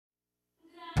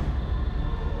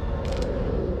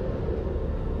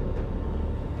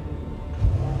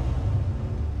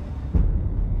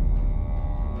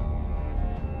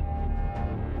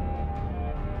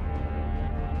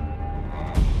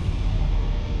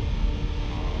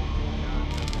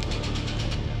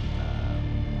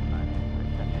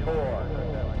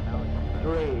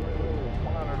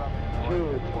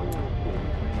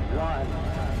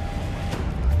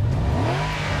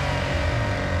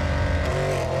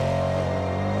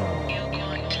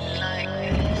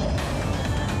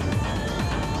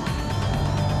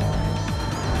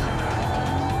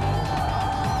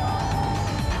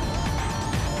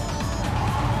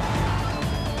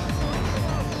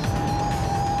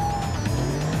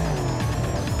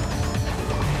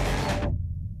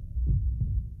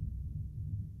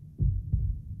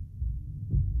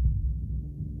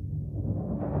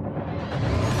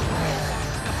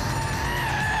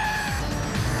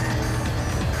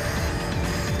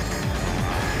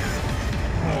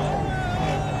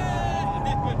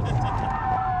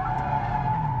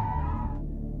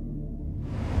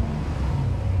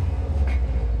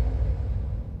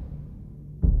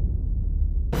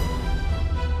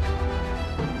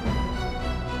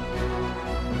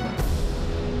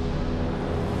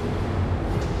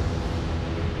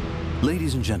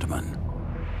Ladies and gentlemen,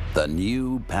 the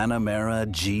new Panamera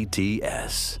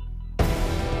GTS.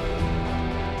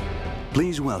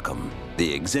 Please welcome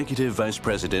the Executive Vice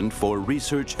President for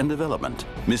Research and Development,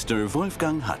 Mr.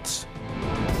 Wolfgang Hutz.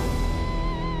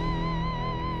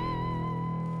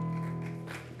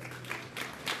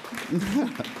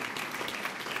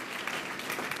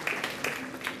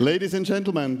 Ladies and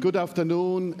gentlemen, good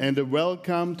afternoon and a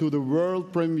welcome to the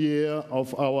world premiere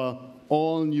of our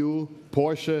all-new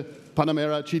Porsche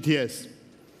Panamera GTS.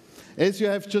 As you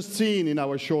have just seen in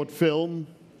our short film,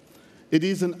 it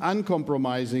is an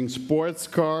uncompromising sports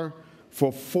car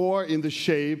for four in the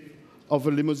shape of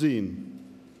a limousine.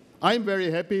 I'm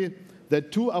very happy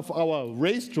that two of our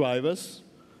race drivers,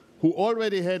 who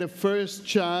already had a first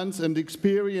chance and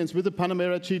experience with the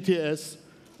Panamera GTS,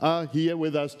 are here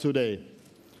with us today.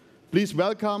 Please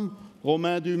welcome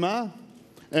Romain Dumas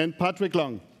and Patrick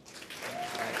Long.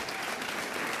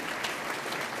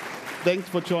 Thanks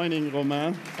for joining,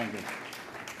 Romain. Thank you.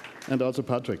 And also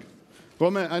Patrick.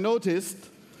 Romain, I noticed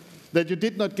that you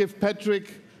did not give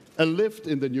Patrick a lift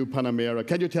in the new Panamera.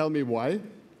 Can you tell me why?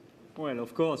 Well,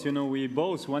 of course, you know, we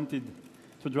both wanted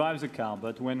to drive the car,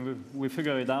 but when we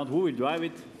figured out who will drive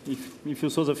it, if you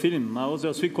saw the film, our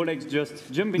other three colleagues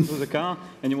just jumped into the car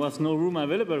and there was no room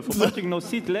available for Patrick, no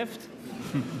seat left.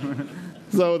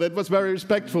 So that was very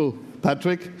respectful,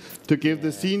 Patrick, to give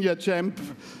the senior champ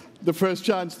the first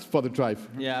chance for the drive.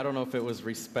 Yeah, I don't know if it was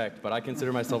respect, but I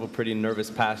consider myself a pretty nervous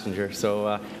passenger,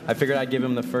 so I figured I'd give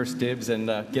him the first dibs and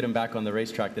get him back on the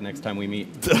racetrack the next time we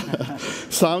meet.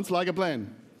 Sounds like a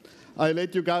plan. I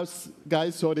let you guys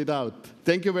sort it out.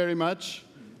 Thank you very much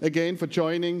again for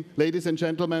joining, ladies and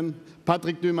gentlemen,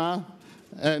 Patrick Dumas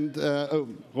and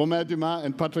Romain Dumas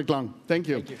and Patrick Lang. Thank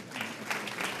you. Thank you.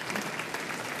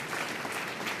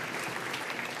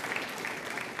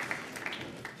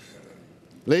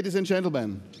 Ladies and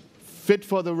gentlemen, fit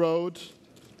for the road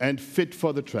and fit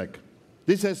for the track.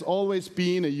 This has always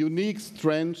been a unique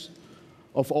strength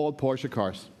of all Porsche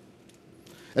cars.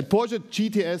 At Porsche,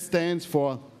 GTS stands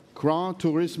for Grand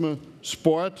Tourisme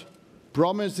Sport,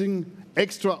 promising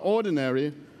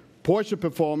extraordinary Porsche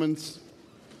performance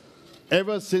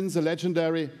ever since the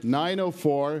legendary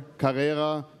 904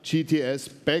 Carrera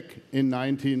GTS back in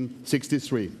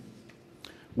 1963.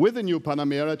 With the new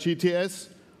Panamera GTS,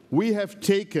 we have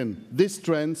taken this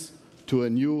trend to a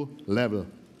new level.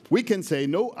 We can say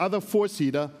no other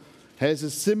four-seater has a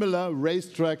similar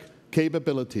racetrack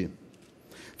capability.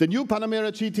 The new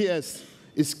Panamera GTS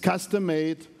is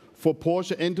custom-made for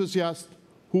Porsche enthusiasts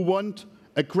who want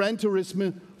a Gran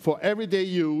Turismo for everyday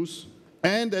use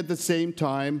and at the same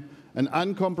time an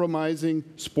uncompromising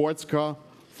sports car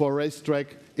for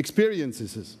racetrack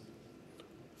experiences.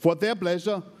 For their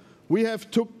pleasure, we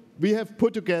have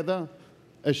put together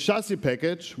a chassis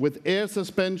package with air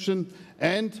suspension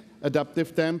and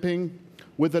adaptive damping,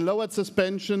 with a lowered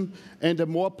suspension and a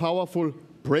more powerful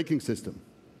braking system.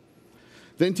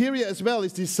 The interior as well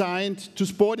is designed to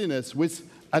sportiness with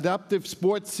adaptive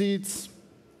sport seats,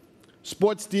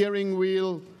 sport steering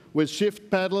wheel with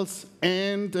shift pedals,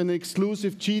 and an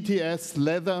exclusive GTS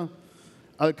leather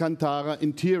Alcantara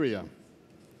interior.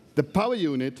 The power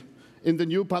unit in the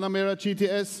new Panamera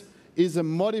GTS is a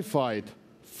modified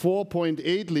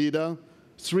 4.8-liter,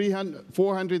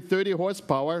 430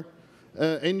 horsepower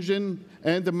engine,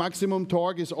 and the maximum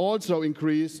torque is also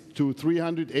increased to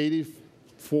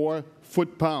 384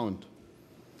 foot-pound.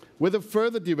 With a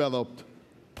further developed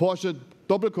Porsche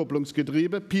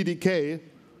Doppelkupplungsgetriebe, PDK,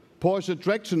 Porsche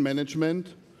Traction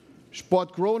Management,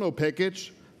 Sport Chrono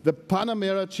package, the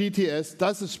Panamera GTS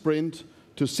does a sprint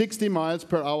to 60 miles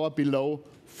per hour below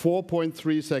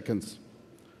 4.3 seconds.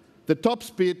 The top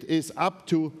speed is up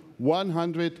to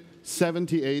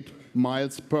 178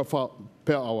 miles per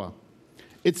hour.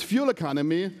 Its fuel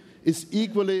economy is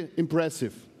equally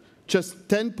impressive, just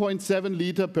 10.7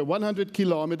 liters per 100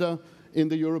 kilometers in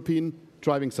the European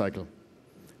driving cycle.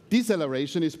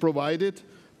 Deceleration is provided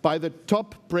by the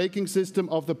top braking system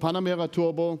of the Panamera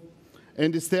Turbo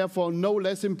and is therefore no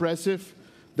less impressive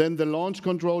than the launch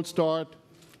control start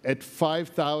at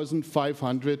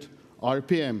 5,500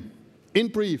 RPM. In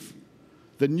brief,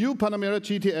 the new Panamera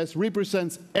GTS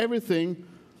represents everything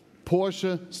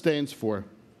Porsche stands for.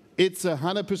 It's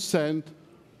 100%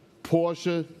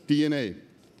 Porsche DNA.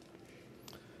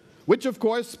 Which, of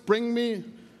course,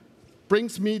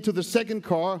 brings me to the second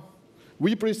car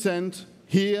we present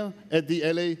here at the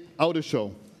LA Auto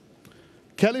Show.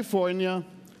 California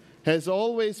has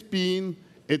always been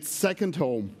its second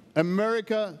home.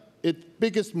 America, its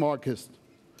biggest market.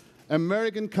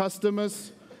 American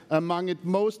customers among its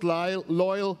most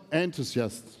loyal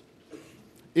enthusiasts.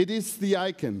 It is the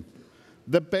icon,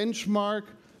 the benchmark,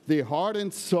 the heart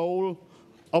and soul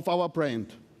of our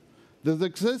brand. The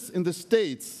success in the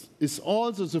States is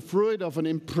also the fruit of an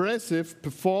impressive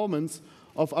performance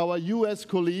of our US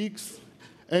colleagues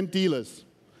and dealers.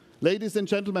 Ladies and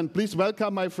gentlemen, please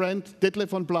welcome my friend Detlef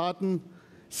von Platen,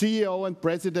 CEO and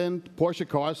President, Porsche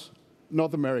Cars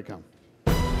North America.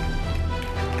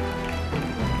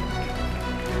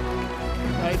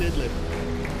 Hi, Detlef.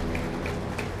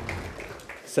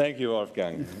 Thank you,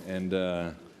 Wolfgang. And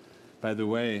by the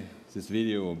way, this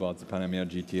video about the Panamera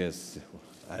GTS,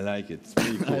 I like it. It's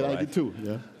pretty cool, I like right? it too,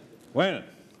 yeah. Well,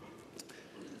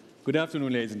 good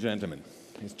afternoon, ladies and gentlemen.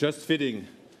 It's just fitting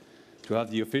to have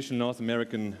the official North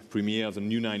American premiere of the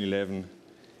new 911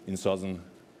 in Southern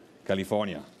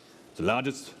California, the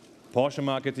largest Porsche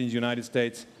market in the United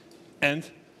States and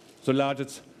the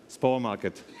largest sport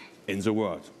market in the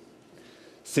world.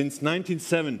 Since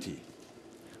 1970,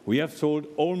 we have sold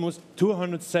almost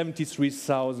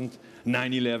 273,000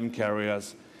 911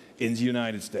 Carriers in the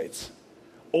United States.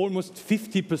 Almost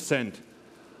 50%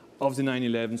 of the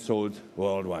 911 sold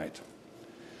worldwide.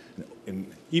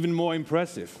 And even more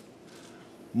impressive,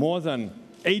 more than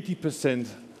 80%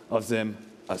 of them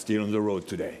are still on the road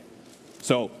today.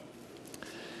 So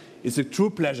it's a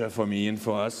true pleasure for me and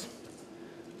for us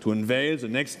to unveil the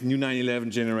next new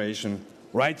 911 generation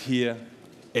right here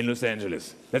in Los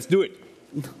Angeles. Let's do it.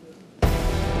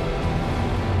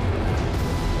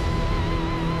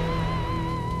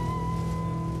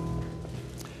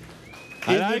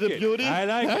 I like it. Beauty? I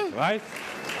like it, right?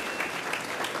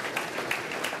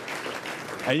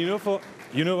 And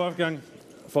you know, Wolfgang,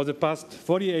 for the past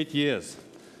 48 years,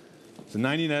 the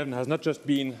 911 has not just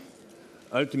been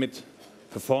ultimate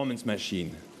performance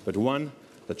machine, but one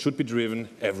that should be driven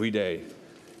every day.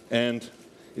 And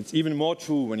it's even more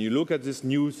true when you look at this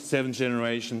new 7th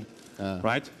generation,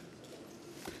 right?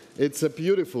 It's a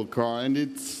beautiful car, and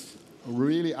it's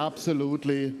really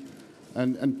absolutely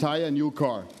an entire new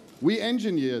car. We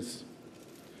engineers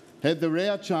had the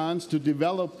rare chance to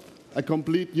develop a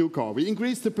complete new car. We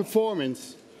increased the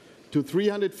performance to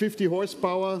 350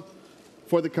 horsepower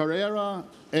for the Carrera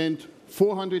and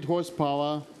 400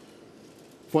 horsepower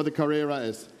for the Carrera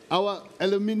S. Our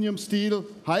aluminum steel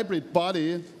hybrid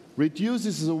body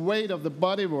reduces the weight of the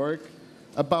bodywork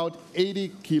about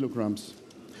 80 kilograms.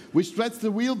 We stretched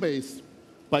the wheelbase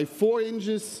by 4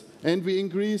 inches, and we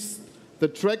increased the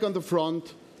track on the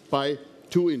front by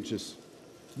 2 inches.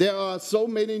 There are so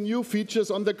many new features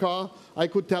on the car I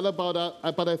could tell about,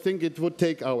 but I think it would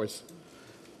take hours.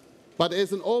 But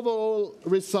as an overall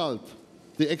result,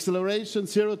 the acceleration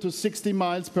 0 to 60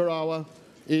 miles per hour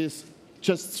is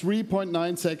just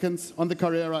 3.9 seconds on the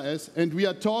Carrera S, and we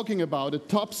are talking about a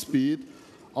top speed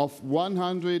of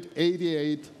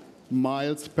 188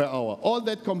 miles per hour. All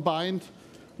that combined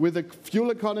with a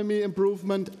fuel economy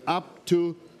improvement up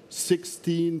to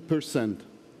 16%.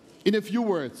 In a few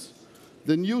words,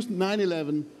 the new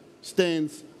 911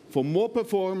 stands for more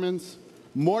performance,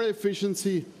 more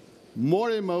efficiency,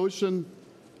 more emotion.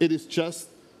 It is just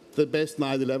the best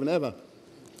 911 ever.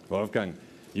 Wolfgang,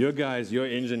 your guys, your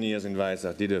engineers in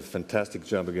Weissach did a fantastic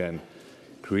job again,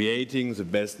 creating the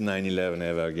best 911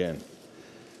 ever again.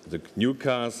 The new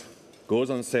cars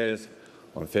goes on sales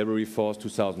on February 4th,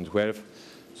 2012,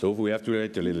 so we have to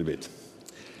wait a little bit.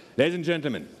 Ladies and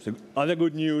gentlemen, the other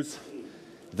good news is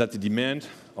that the demand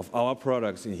of our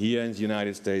products here in the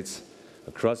United States,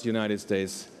 across the United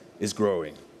States, is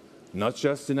growing. Not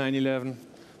just the 911,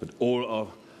 but all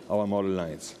of our model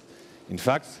lines. In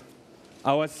fact,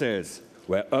 our sales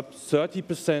were up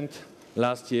 30%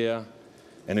 last year,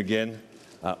 and again,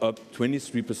 are up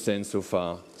 23% so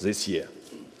far this year.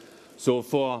 So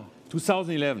for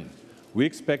 2011, we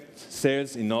expect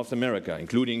sales in North America,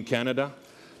 including Canada,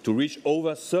 to reach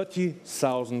over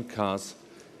 30,000 cars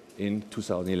in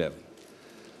 2011.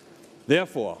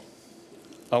 Therefore,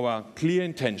 our clear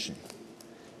intention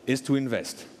is to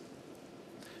invest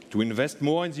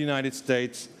more in the United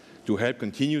States to help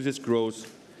continue this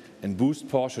growth and boost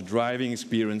Porsche driving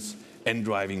experience and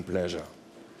driving pleasure.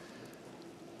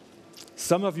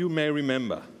 Some of you may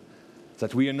remember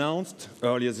that we announced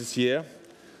earlier this year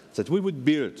that we would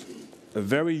build a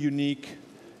very unique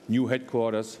new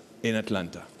headquarters in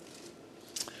Atlanta,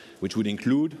 which would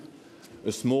include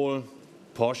a small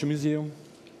Porsche museum,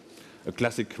 a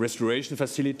classic restoration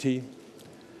facility,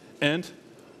 and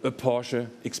a Porsche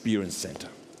Experience Center.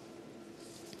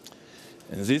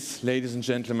 And this, ladies and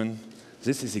gentlemen,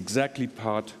 this is exactly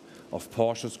part of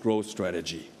Porsche's growth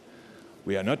strategy.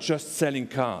 We are not just selling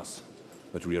cars,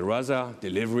 but we are rather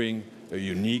delivering a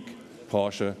unique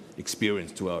Porsche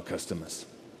experience to our customers.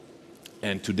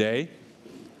 And today,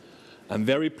 I'm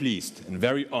very pleased and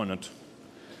very honored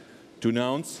to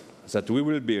announce that we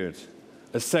will build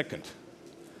a second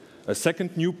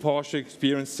new Porsche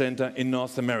Experience Center in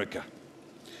North America,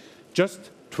 just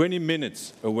 20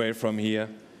 minutes away from here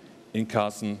in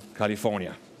Carson,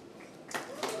 California.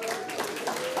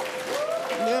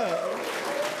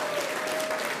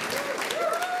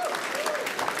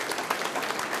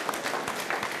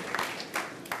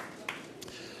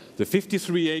 The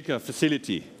 53-acre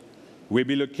facility will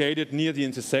be located near the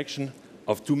intersection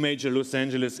of two major Los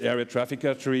Angeles area traffic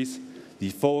arteries, the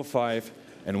 405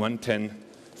 and 110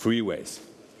 freeways.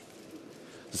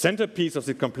 The centerpiece of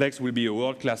the complex will be a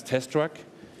world-class test track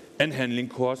and handling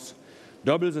course,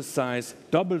 double the size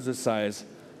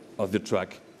of the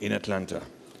track in Atlanta.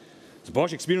 The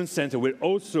Porsche Experience Center will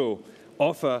also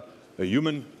offer a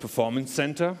human performance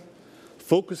center,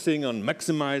 focusing on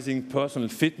maximizing personal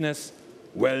fitness,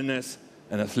 wellness,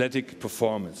 and athletic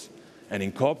performance, and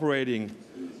incorporating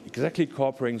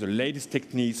the latest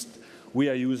techniques we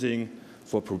are using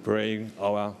for preparing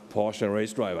our Porsche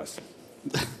race drivers.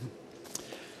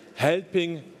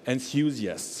 Helping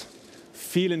enthusiasts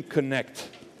feel and connect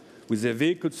with their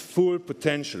vehicle's full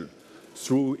potential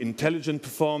through intelligent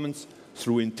performance,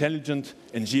 through intelligent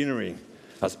engineering,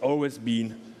 has always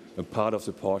been a part of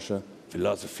the Porsche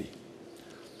philosophy.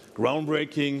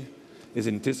 Groundbreaking is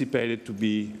anticipated to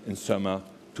be in summer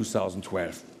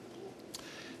 2012.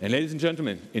 And ladies and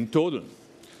gentlemen, in total,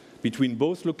 between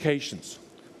both locations,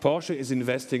 Porsche is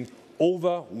investing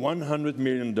over $100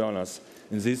 million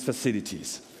in these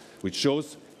facilities, which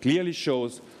clearly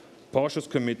shows Porsche's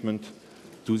commitment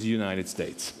to the United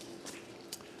States.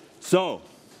 So,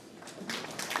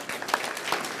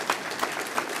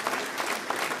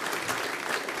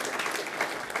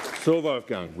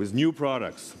 Wolfgang, with new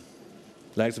products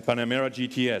like the Panamera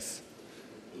GTS,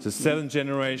 the 7th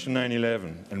generation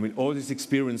 911, and with all these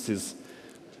experiences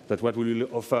that what we will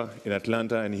offer in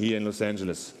Atlanta and here in Los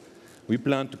Angeles, we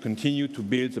plan to continue to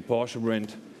build the Porsche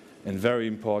brand, and very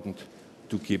important,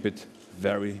 to keep it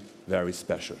very, very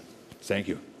special. Thank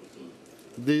you.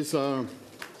 These are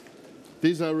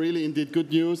really indeed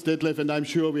good news, Detlef, and I'm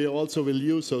sure we also will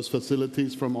use those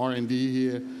facilities from R&D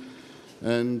here.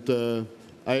 And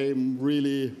I'm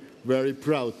really very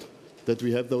proud that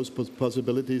we have those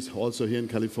possibilities also here in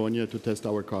California to test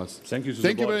our cars. Thank you.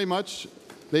 Thank you very much,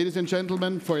 ladies and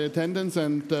gentlemen, for your attendance,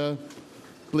 and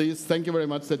please, thank you very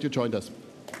much that you joined us.